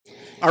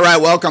All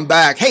right, welcome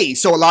back. Hey,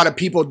 so a lot of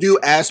people do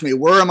ask me,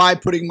 where am I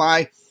putting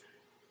my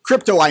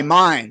crypto I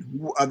mine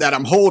that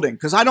I'm holding?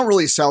 Because I don't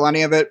really sell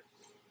any of it.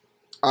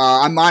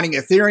 I'm mining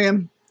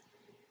Ethereum,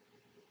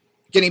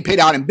 getting paid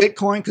out in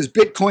Bitcoin because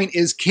Bitcoin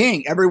is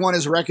king. Everyone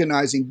is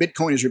recognizing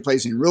Bitcoin is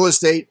replacing real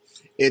estate.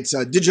 It's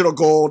digital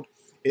gold.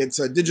 It's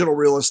digital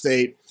real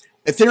estate.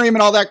 Ethereum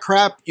and all that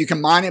crap, you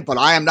can mine it, but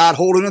I am not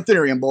holding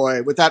Ethereum,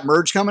 boy. With that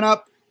merge coming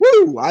up,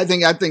 woo, I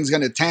think that thing's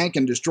going to tank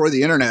and destroy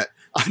the internet.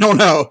 I don't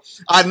know.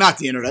 I'm not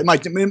the internet.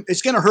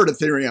 It's going to hurt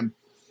Ethereum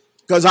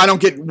because I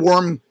don't get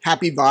warm,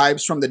 happy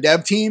vibes from the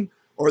dev team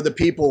or the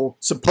people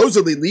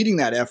supposedly leading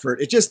that effort.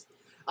 It just,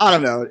 I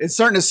don't know. It's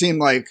starting to seem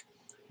like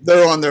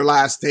they're on their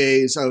last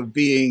days of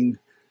being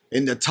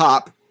in the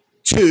top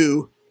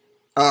two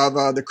of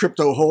the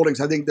crypto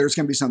holdings. I think there's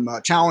going to be some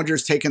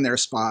challengers taking their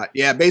spot.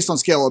 Yeah, based on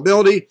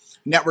scalability,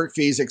 network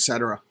fees,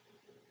 etc.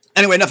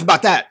 Anyway, enough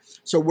about that.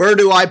 So where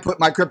do I put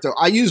my crypto?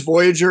 I use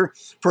Voyager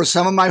for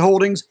some of my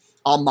holdings.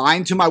 I'll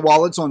mine to my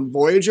wallets on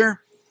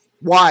Voyager.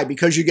 Why?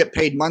 Because you get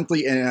paid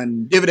monthly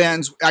in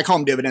dividends. I call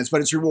them dividends,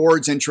 but it's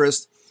rewards,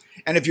 interest.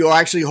 And if you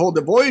actually hold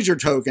the Voyager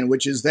token,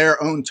 which is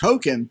their own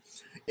token,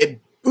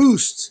 it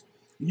boosts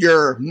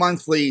your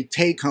monthly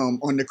take home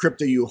on the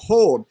crypto you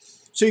hold.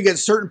 So you get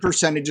certain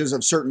percentages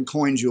of certain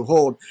coins you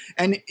hold.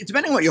 And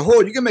depending on what you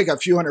hold, you can make a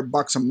few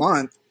 $100 a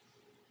month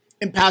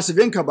in passive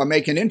income by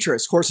making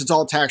interest. Of course, it's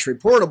all tax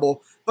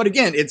reportable. But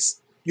again,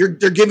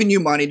 they're giving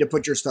you money to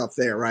put your stuff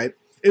there, right?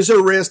 Is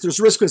there risk? There's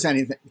risk with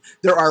anything.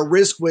 There are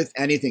risks with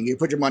anything. You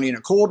put your money in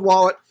a cold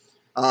wallet,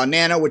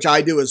 Nano, which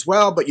I do as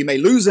well, but you may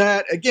lose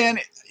that. Again,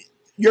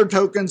 your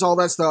tokens, all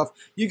that stuff.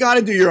 You got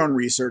to do your own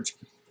research.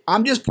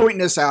 I'm just pointing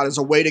this out as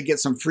a way to get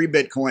some free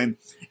Bitcoin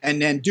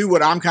and then do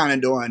what I'm kind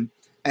of doing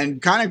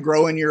and kind of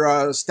grow in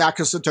your stack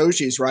of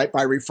Satoshis, right,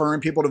 by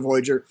referring people to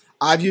Voyager.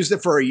 I've used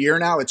it for a year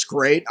now. It's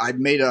great. I've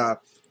made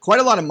quite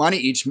a lot of money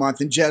each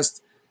month in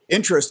just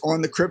interest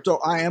on the crypto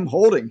I am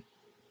holding.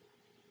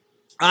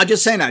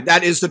 Just saying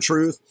that is the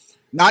truth.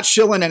 Not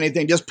shilling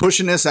anything, just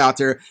pushing this out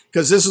there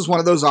because this is one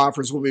of those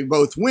offers where we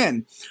both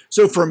win.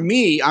 So for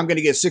me, I'm going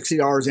to get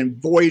 $60 in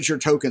Voyager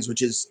tokens, which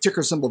is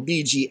ticker symbol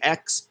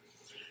VGX.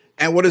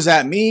 And what does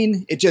that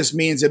mean? It just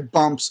means it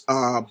bumps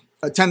a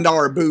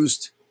 $10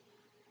 boost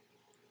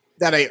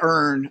that I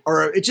earn,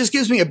 or it just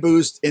gives me a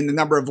boost in the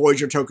number of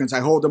Voyager tokens I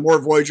hold. The more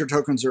Voyager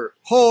tokens I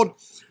hold,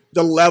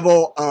 the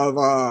level of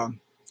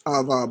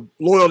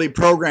loyalty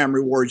program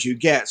rewards you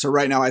get. So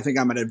right now I think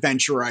I'm an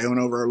adventurer. I own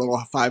over a little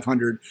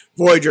 500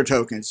 Voyager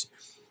tokens.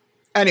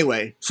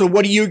 Anyway, so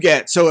what do you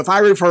get? So if I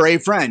refer a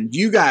friend,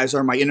 you guys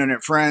are my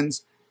internet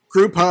friends.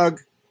 Group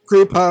hug.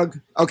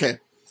 Okay.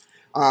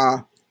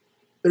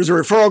 There's a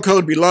referral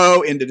code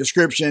below in the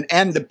description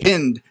and the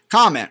pinned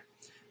comment.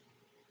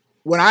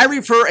 When I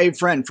refer a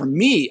friend from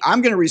me,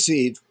 I'm going to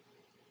receive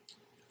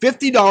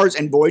 $50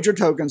 in Voyager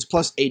tokens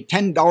plus a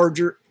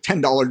 $10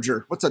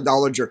 what's a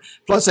dollar?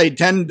 Plus a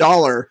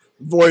 $10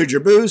 Voyager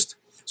boost.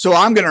 So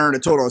I'm going to earn a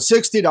total of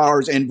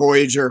 $60 in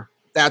Voyager.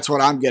 That's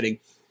what I'm getting.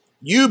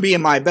 You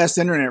being my best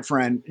internet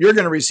friend, you're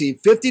going to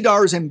receive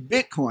 $50 in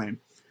Bitcoin.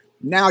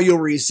 Now you'll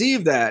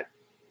receive that.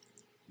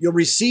 You'll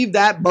receive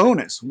that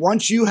bonus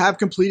once you have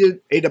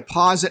completed a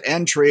deposit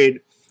and trade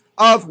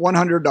of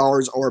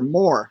 $100 or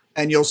more.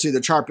 And you'll see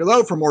the chart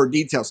below for more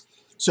details.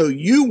 So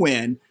you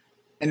win,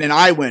 and then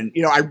I win.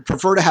 You know, I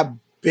prefer to have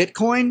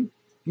Bitcoin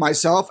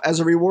myself as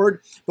a reward.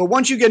 But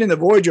once you get into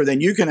Voyager,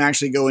 then you can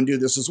actually go and do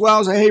this as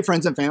well. Say, hey,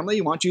 friends and family,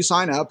 why don't you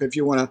sign up? If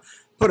you want to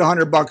put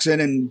 $100 in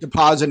and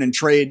deposit and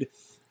trade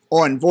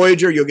on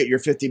Voyager, you'll get your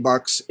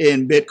 $50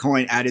 in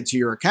Bitcoin added to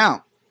your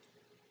account.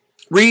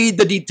 Read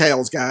the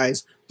details,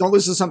 guys. Don't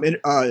listen to some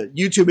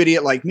YouTube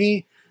idiot like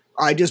me.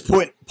 I just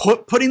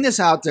putting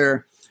this out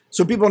there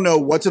so people know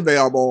what's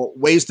available,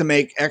 ways to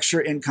make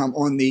extra income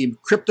on the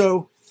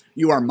crypto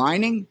you are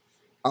mining,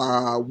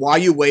 while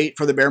you wait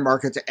for the bear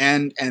market to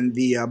end and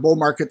the bull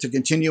market to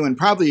continue. And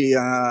probably,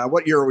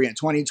 what year are we in?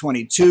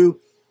 2022.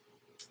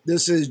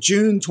 This is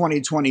June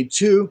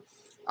 2022.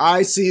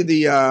 I see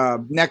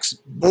the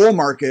next bull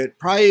market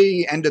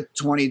probably end of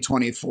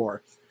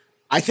 2024.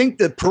 I think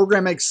the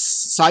programming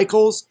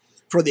cycles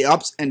for the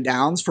ups and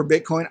downs for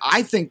Bitcoin,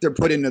 I think they're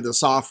put into the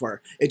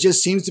software. It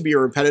just seems to be a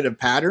repetitive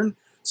pattern.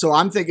 So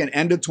I'm thinking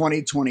end of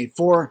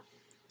 2024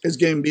 is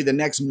going to be the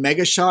next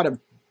mega shot of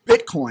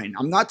Bitcoin.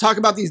 I'm not talking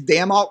about these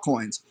damn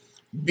altcoins.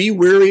 Be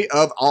wary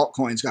of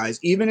altcoins, guys.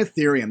 Even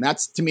Ethereum,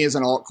 that's to me is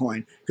an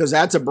altcoin because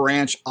that's a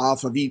branch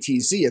off of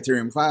ETC,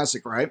 Ethereum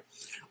Classic, right?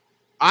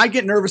 I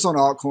get nervous on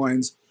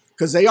altcoins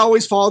because they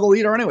always follow the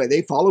leader anyway.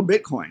 They follow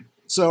Bitcoin.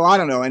 So I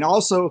don't know. And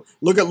also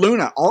look at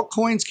Luna.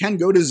 Altcoins can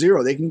go to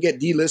zero. They can get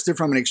delisted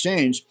from an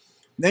exchange.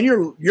 Then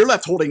you're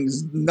left holding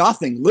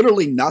nothing,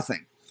 literally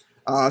nothing.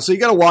 So you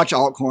got to watch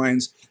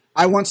altcoins.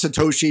 I want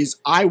Satoshis.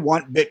 I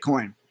want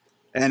Bitcoin.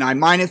 And I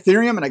mine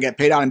Ethereum, and I get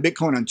paid out in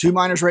Bitcoin on 2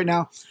 miners right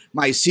now.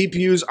 My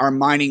CPUs are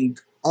mining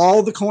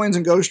all the coins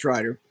in Ghost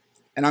Rider,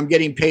 and I'm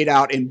getting paid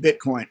out in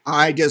Bitcoin.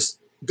 I just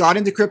got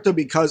into crypto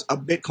because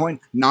of Bitcoin,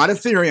 not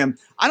Ethereum.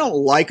 I don't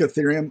like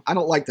Ethereum. I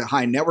don't like the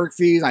high network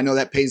fees. I know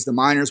that pays the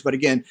miners, but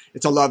again,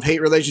 it's a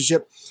love-hate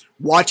relationship.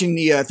 Watching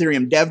the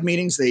Ethereum dev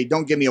meetings, they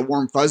don't give me a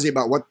warm fuzzy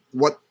about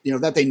what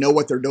that they know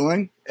what they're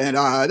doing. And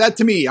that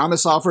to me, I'm a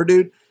software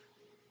dude.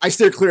 I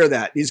steer clear of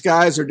that. These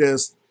guys are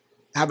just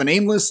have an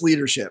aimless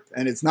leadership,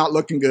 and it's not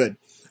looking good.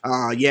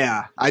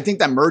 Yeah, I think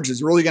that merge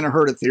is really going to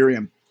hurt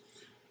Ethereum.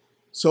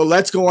 So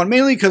let's go on,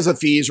 mainly because of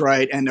fees,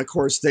 right? And of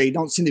course, they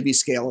don't seem to be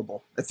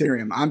scalable,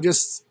 Ethereum.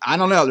 I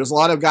don't know. There's a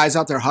lot of guys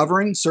out there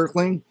hovering,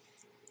 circling,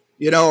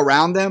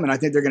 around them, and I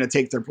think they're going to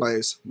take their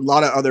place. A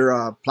lot of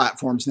other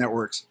platforms,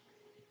 networks.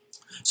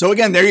 So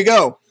again, there you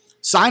go.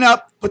 Sign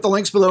up, put the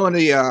links below in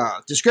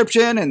the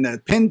description and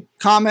the pinned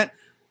comment.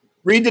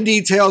 Read the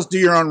details, do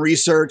your own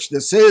research.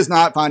 This is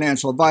not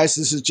financial advice.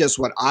 This is just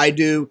what I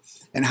do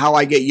and how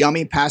I get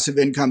yummy passive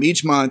income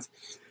each month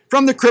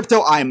from the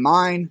crypto I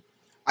mine.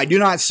 I do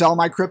not sell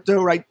my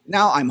crypto right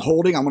now. I'm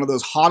holding. I'm one of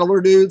those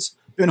hodler dudes.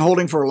 Been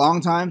holding for a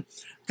long time.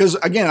 Because,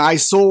 again, I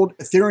sold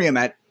Ethereum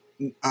at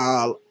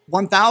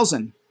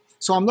 1,000.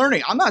 So I'm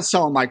learning. I'm not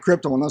selling my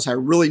crypto unless I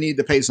really need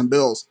to pay some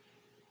bills.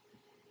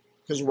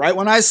 Because right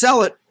when I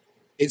sell it,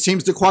 it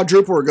seems to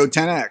quadruple or go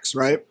 10x,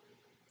 right?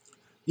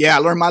 Yeah, I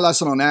learned my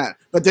lesson on that.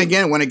 But then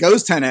again, when it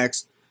goes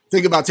 10x,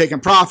 think about taking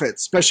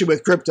profits, especially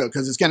with crypto,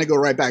 because it's going to go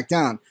right back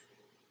down.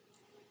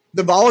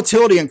 The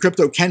volatility in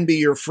crypto can be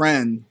your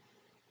friend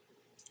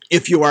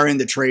if you are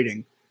into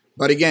trading.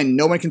 But again,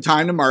 no one can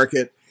time the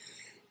market.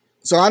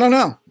 So I don't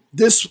know.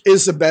 This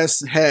is the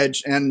best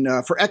hedge. And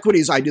for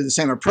equities, I do the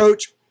same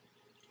approach.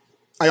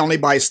 I only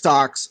buy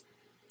stocks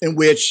in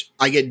which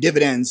I get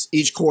dividends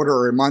each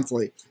quarter or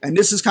monthly. And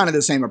this is kind of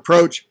the same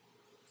approach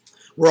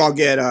where I'll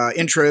get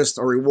interest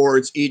or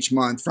rewards each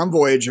month from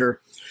Voyager.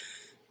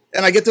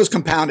 And I get those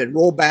compounded,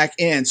 roll back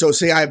in. So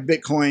say I have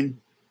Bitcoin.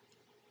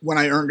 When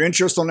I earned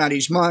interest on that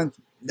each month,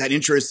 that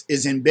interest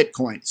is in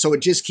Bitcoin. So it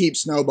just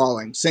keeps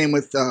snowballing. Same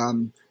with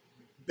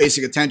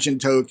Basic Attention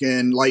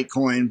Token,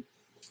 Litecoin,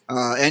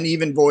 and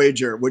even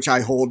Voyager, which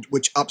I hold,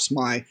 which ups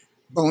my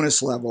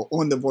bonus level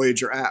on the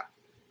Voyager app.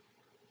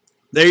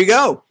 There you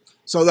go.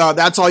 So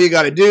that's all you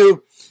got to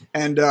do.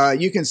 And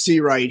you can see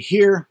right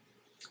here,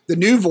 the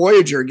new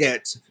Voyager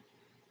gets,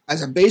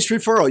 as a base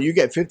referral, you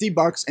get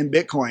 $50 in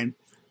Bitcoin.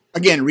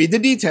 Again, read the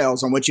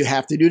details on what you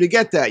have to do to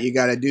get that. You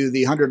got to do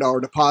the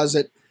 $100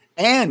 deposit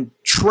and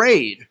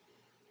trade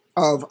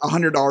of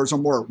 $100 or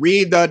more.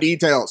 Read the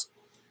details.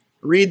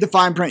 Read the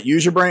fine print.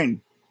 Use your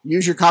brain.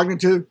 Use your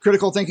cognitive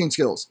critical thinking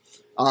skills.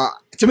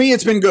 To me,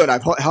 it's been good.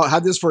 I've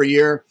had this for a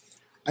year.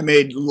 I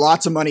made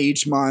lots of money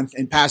each month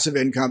in passive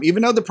income.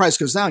 Even though the price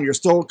goes down, you're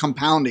still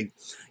compounding.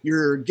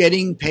 You're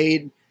getting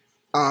paid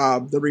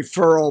the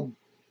referral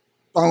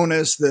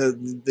bonus,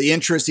 the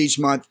interest each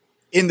month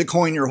in the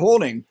coin you're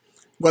holding,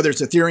 whether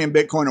it's Ethereum,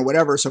 Bitcoin, or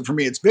whatever. So for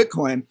me, it's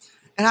Bitcoin.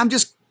 And I'm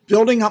just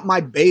building up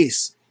my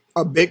base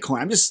of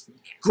Bitcoin. I'm just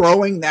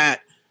growing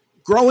that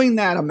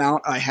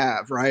amount I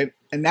have, right?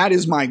 And that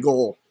is my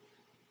goal.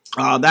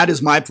 That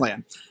is my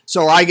plan.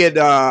 So I get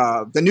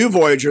the new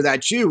Voyager,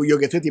 that's you'll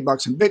get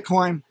 $50 in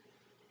Bitcoin.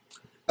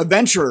 A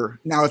venture,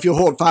 now if you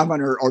hold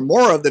 500 or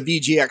more of the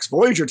VGX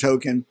Voyager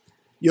token,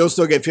 you'll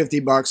still get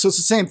 $50. So it's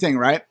the same thing,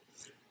 right?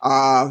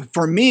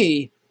 For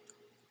me,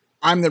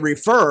 I'm the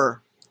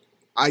referrer.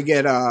 I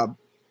get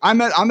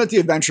I'm at the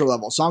adventure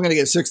level, so I'm going to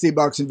get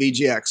 $60 in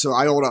VGX. So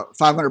I hold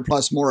 500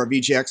 plus more of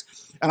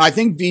VGX, and I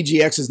think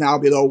VGX is now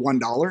below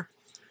 $1.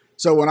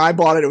 So when I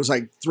bought it, it was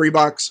like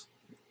 $3.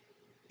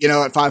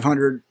 At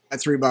 500, at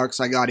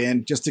 $3, I got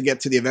in just to get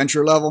to the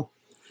adventure level.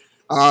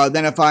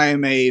 Then if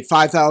I'm a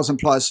 5,000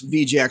 plus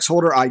VGX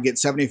holder, I get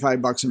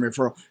 $75 in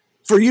referral.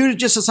 For you to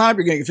just sign up,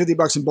 you're going to get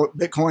 $50 in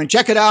Bitcoin.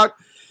 Check it out.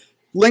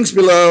 Links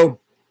below.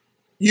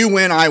 You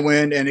win, I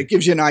win, and it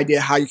gives you an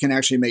idea how you can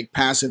actually make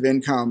passive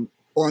income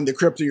on the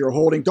crypto you're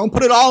holding. Don't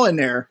put it all in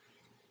there.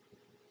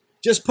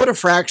 Just put a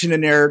fraction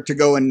in there to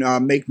go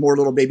and make more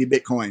little baby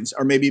Bitcoins,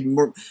 or maybe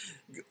more.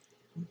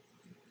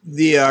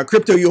 The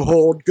crypto you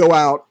hold, go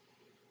out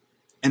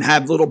and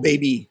have little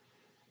baby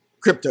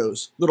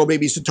cryptos, little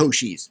baby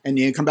Satoshis, and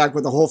you come back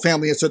with a whole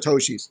family of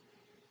Satoshis.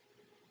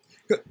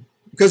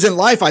 Because in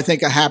life, I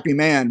think a happy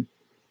man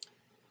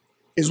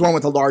is one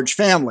with a large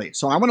family.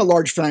 So I want a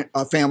large family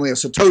of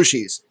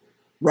Satoshis,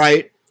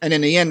 right? And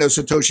in the end, those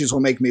Satoshis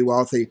will make me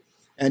wealthy.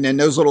 And then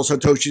those little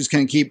Satoshis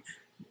can keep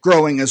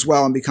growing as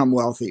well and become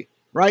wealthy,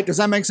 right? Does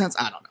that make sense?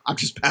 I don't know. I'm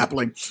just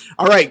babbling.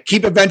 All right,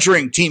 keep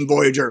adventuring, Team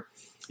Voyager.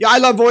 Yeah, I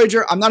love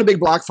Voyager. I'm not a big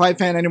BlockFi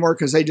fan anymore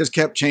because they just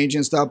kept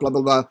changing stuff, blah,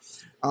 blah, blah.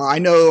 I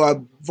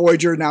know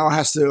Voyager now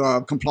has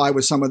to comply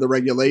with some of the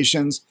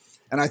regulations.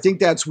 And I think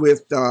that's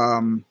with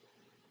the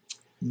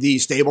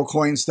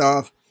stablecoin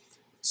stuff.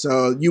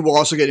 So you will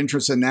also get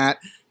interest in that.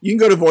 You can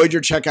go to Voyager,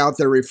 check out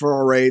their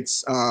referral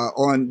rates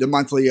on the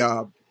monthly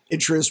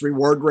interest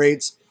reward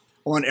rates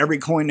on every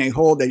coin they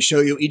hold. They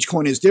show you each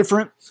coin is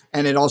different.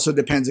 And it also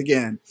depends,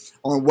 again,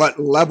 on what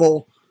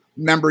level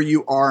member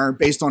you are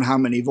based on how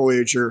many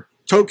Voyager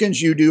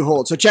tokens you do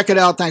hold. So check it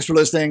out. Thanks for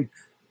listening.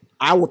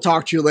 I will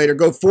talk to you later.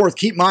 Go forth.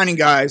 Keep mining,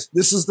 guys.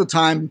 This is the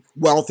time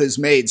wealth is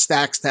made.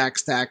 Stack, stack,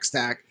 stack,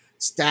 stack.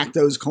 Stack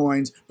those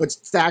coins, but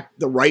stack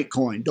the right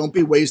coin. Don't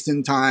be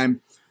wasting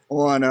time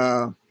on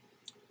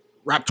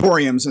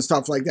Raptoriums and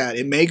stuff like that.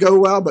 It may go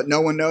well, but no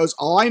one knows.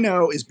 All I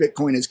know is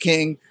Bitcoin is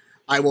king.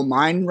 I will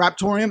mine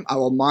Raptorium. I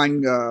will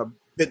mine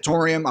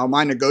Bitorium. I'll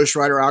mine the Ghost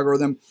Rider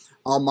algorithm.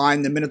 I'll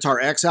mine the Minotaur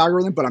X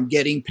algorithm, but I'm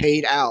getting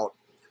paid out.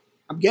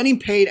 I'm getting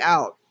paid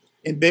out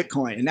in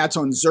Bitcoin, and that's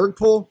on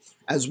Zergpool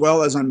as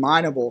well as on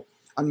Mineable.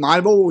 On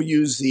Mineable, we'll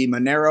use the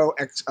Monero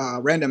X,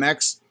 Random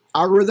X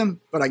algorithm,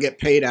 but I get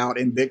paid out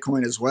in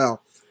Bitcoin as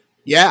well.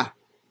 Yeah,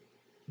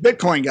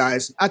 Bitcoin,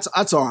 guys.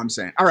 That's all I'm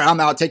saying. All right, I'm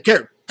out. Take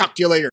care. Talk to you later.